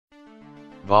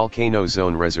Volcano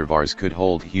zone reservoirs could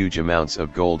hold huge amounts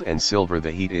of gold and silver.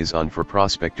 The heat is on for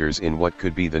prospectors in what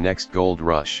could be the next gold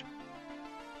rush.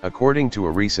 According to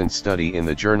a recent study in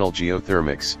the journal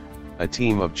Geothermics, a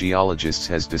team of geologists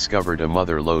has discovered a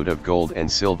mother lode of gold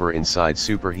and silver inside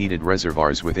superheated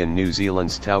reservoirs within New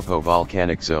Zealand's Taupo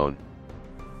volcanic zone.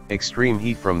 Extreme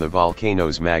heat from the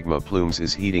volcano's magma plumes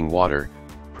is heating water,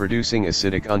 producing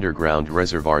acidic underground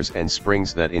reservoirs and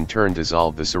springs that in turn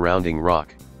dissolve the surrounding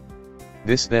rock.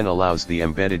 This then allows the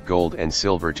embedded gold and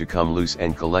silver to come loose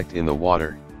and collect in the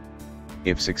water.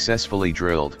 If successfully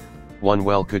drilled, one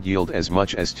well could yield as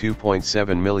much as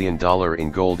 $2.7 million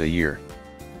in gold a year.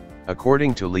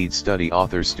 According to lead study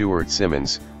author Stuart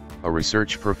Simmons, a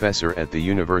research professor at the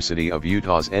University of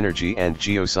Utah's Energy and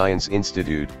Geoscience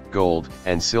Institute, gold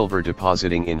and silver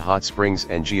depositing in hot springs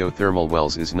and geothermal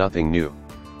wells is nothing new.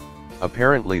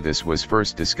 Apparently this was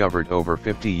first discovered over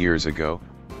 50 years ago,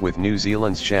 with New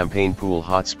Zealand's Champagne Pool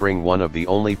hot spring one of the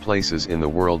only places in the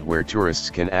world where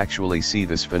tourists can actually see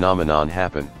this phenomenon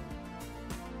happen.